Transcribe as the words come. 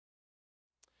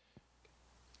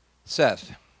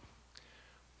Seth,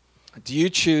 do you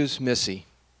choose Missy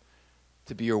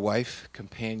to be your wife,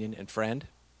 companion, and friend?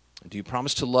 Do you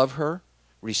promise to love her,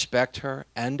 respect her,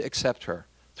 and accept her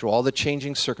through all the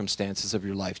changing circumstances of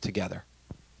your life together?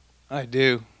 I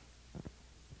do.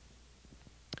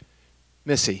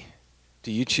 Missy,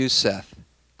 do you choose Seth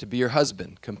to be your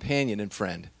husband, companion, and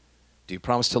friend? Do you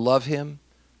promise to love him,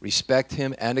 respect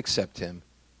him, and accept him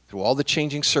through all the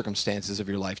changing circumstances of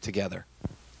your life together?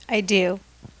 I do.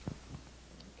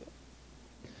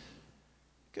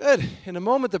 Good. In a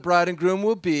moment, the bride and groom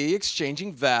will be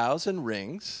exchanging vows and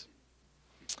rings.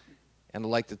 And I'd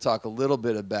like to talk a little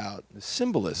bit about the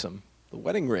symbolism, the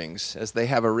wedding rings, as they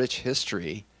have a rich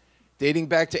history dating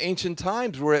back to ancient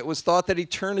times where it was thought that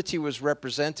eternity was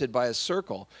represented by a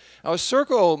circle. Now, a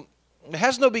circle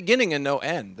has no beginning and no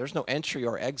end. There's no entry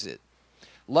or exit.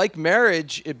 Like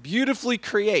marriage, it beautifully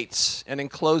creates an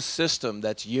enclosed system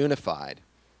that's unified.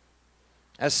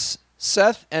 As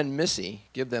Seth and Missy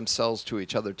give themselves to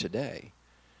each other today,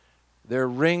 their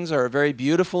rings are a very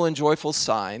beautiful and joyful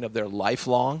sign of their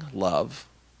lifelong love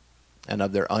and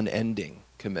of their unending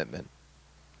commitment.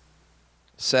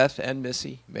 Seth and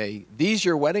Missy, may these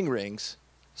your wedding rings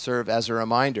serve as a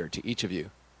reminder to each of you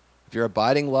of your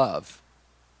abiding love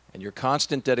and your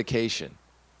constant dedication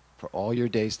for all your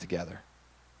days together.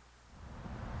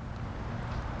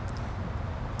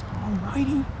 All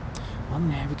righty. Well, I'm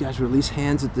going to have you guys release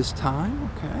hands at this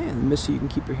time, okay? And Missy, you can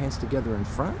keep your hands together in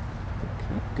front.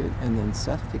 Okay, good. And then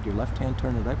Seth, take your left hand,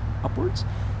 turn it upwards,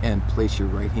 and place your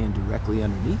right hand directly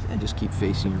underneath, and just keep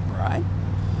facing your bride.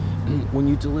 When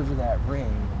you deliver that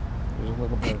ring, there's a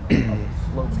little bit of a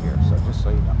slope here, so just so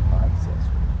you know. All right,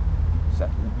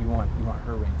 Seth, you want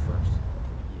her ring first.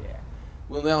 Yeah.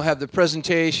 We'll now have the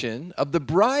presentation of the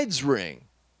bride's ring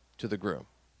to the groom.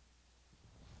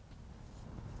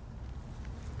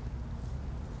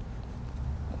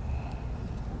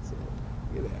 That's it.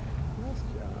 Look at that. Nice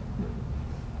job.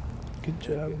 Good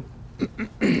job.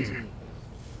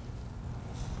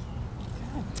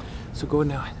 So go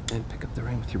now and pick up the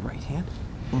ring with your right hand.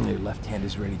 Your left hand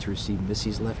is ready to receive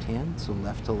Missy's left hand, so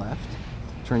left to left.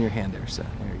 Turn your hand there, Seth.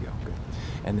 There you go. Good.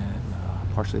 And then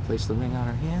partially place the ring on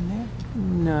her hand there.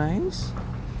 Nice.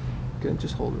 Good.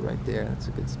 Just hold it right there. That's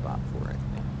a good spot for it.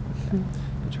 Okay.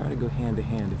 And try to go hand to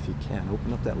hand if you can.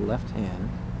 Open up that left hand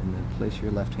and then place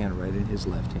your left hand right in his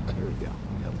left hand. Here we go.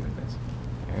 Let me help you with this.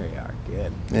 There you are.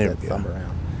 Good. There Move that thumb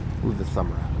around. Move the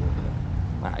thumb around a little bit.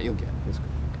 All right, you'll get it. It's good.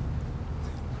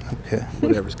 Okay.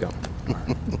 Whatever's going. All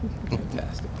right.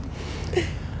 Fantastic.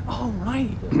 All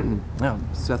right. Now,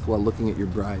 Seth, while looking at your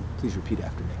bride, please repeat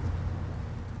after me.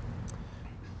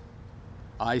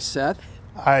 I, Seth,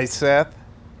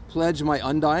 pledge my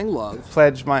undying love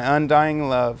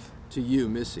to you,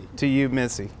 Missy,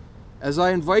 Missy, as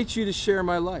I invite you to share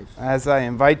my life.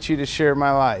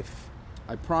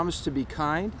 I promise to be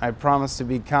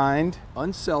kind,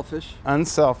 unselfish,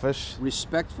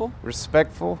 respectful,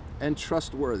 and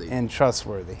trustworthy.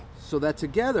 So that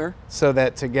together,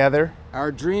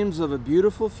 our dreams of a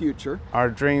beautiful future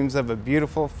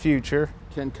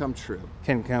can come true.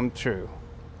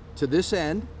 To this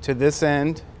end,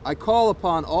 I call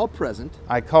upon all present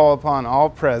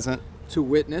to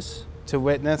witness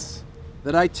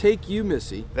that I take you,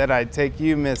 Missy,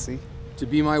 to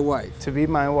be my wife,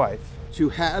 to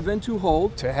have and to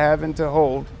hold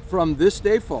from this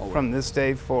day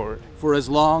forward, for as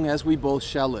long as we both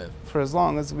shall live. All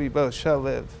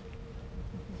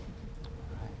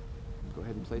right. Go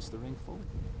ahead and place the ring forward.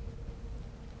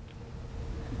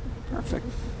 Perfect.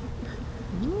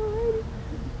 Alrighty.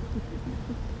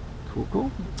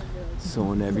 Cool. So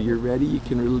whenever you're ready, you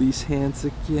can release hands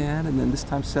again, and then this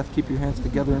time, Seth, keep your hands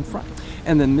together in front.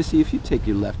 And then, Missy, if you take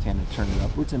your left hand and turn it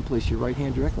upwards and place your right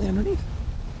hand directly underneath.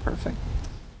 Perfect.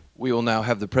 We will now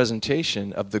have the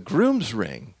presentation of the groom's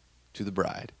ring to the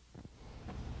bride.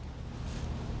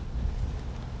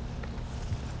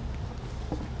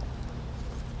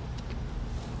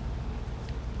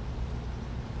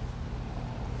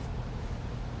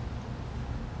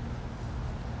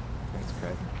 Thanks,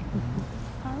 Craig.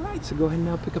 All right, so go ahead and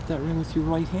now pick up that ring with your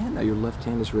right hand. Now your left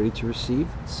hand is ready to receive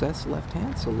Seth's left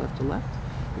hand, so left to left.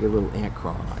 You get a little ant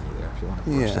crawling on you there if you want to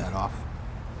brush that off.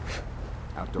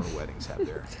 Outdoor weddings have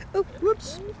their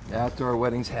outdoor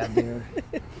weddings have their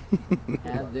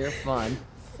fun.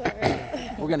 Sorry.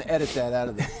 We're going to edit that out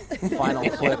of the final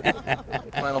clip. The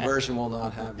final version will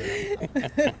not have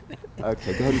it.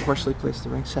 Okay, go ahead and partially place the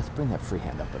ring. Seth, bring that free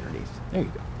hand up underneath. There you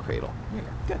go. Cradle. There you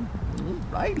go.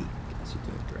 Good. Righty. Guess you're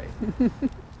doing great.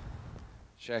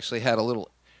 She actually had a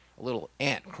little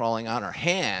ant crawling on her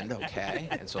hand, okay?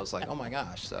 And so it's like, oh my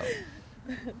gosh. So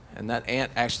And that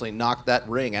ant actually knocked that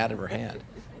ring out of her hand.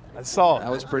 I saw That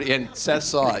it. was pretty, and Seth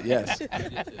saw it, yes.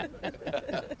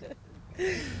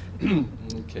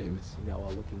 Okay, Missy, now while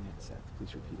looking at Seth,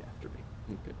 please repeat after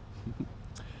me. Okay.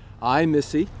 I,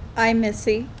 Missy, I,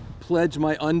 Missy, pledge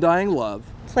my undying love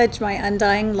pledge my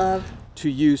undying love to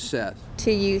you, Seth,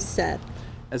 to you, Seth.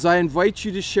 as I invite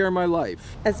you to share my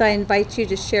life. As I invite you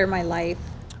to share my life,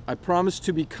 I promise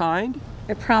to be kind,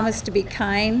 I promise to be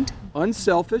kind,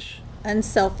 unselfish,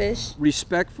 unselfish,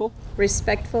 respectful,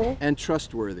 respectful, and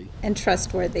trustworthy, and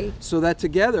trustworthy, so that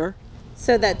together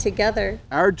so that together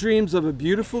our dreams of a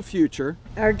beautiful future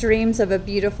our dreams of a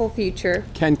beautiful future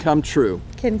can come true.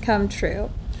 can come true.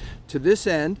 To this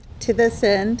end, To this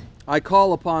end, I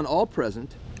call upon all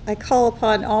present I call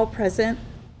upon all present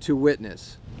to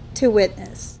witness to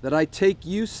witness that I take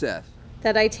you, Seth,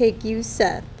 that I take you,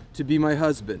 Seth, to be my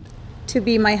husband, to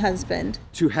be my husband,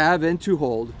 to have and to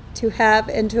hold to have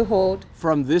and to hold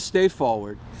from this day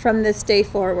forward from this day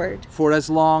forward, for as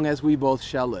long as we both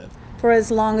shall live. for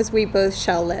as long as we both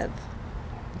shall live.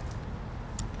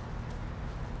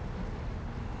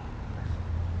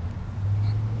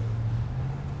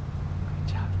 Good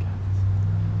job,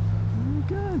 guys.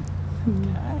 Good.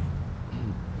 Okay.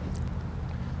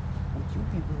 Would you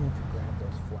be willing to grab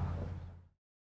those flowers?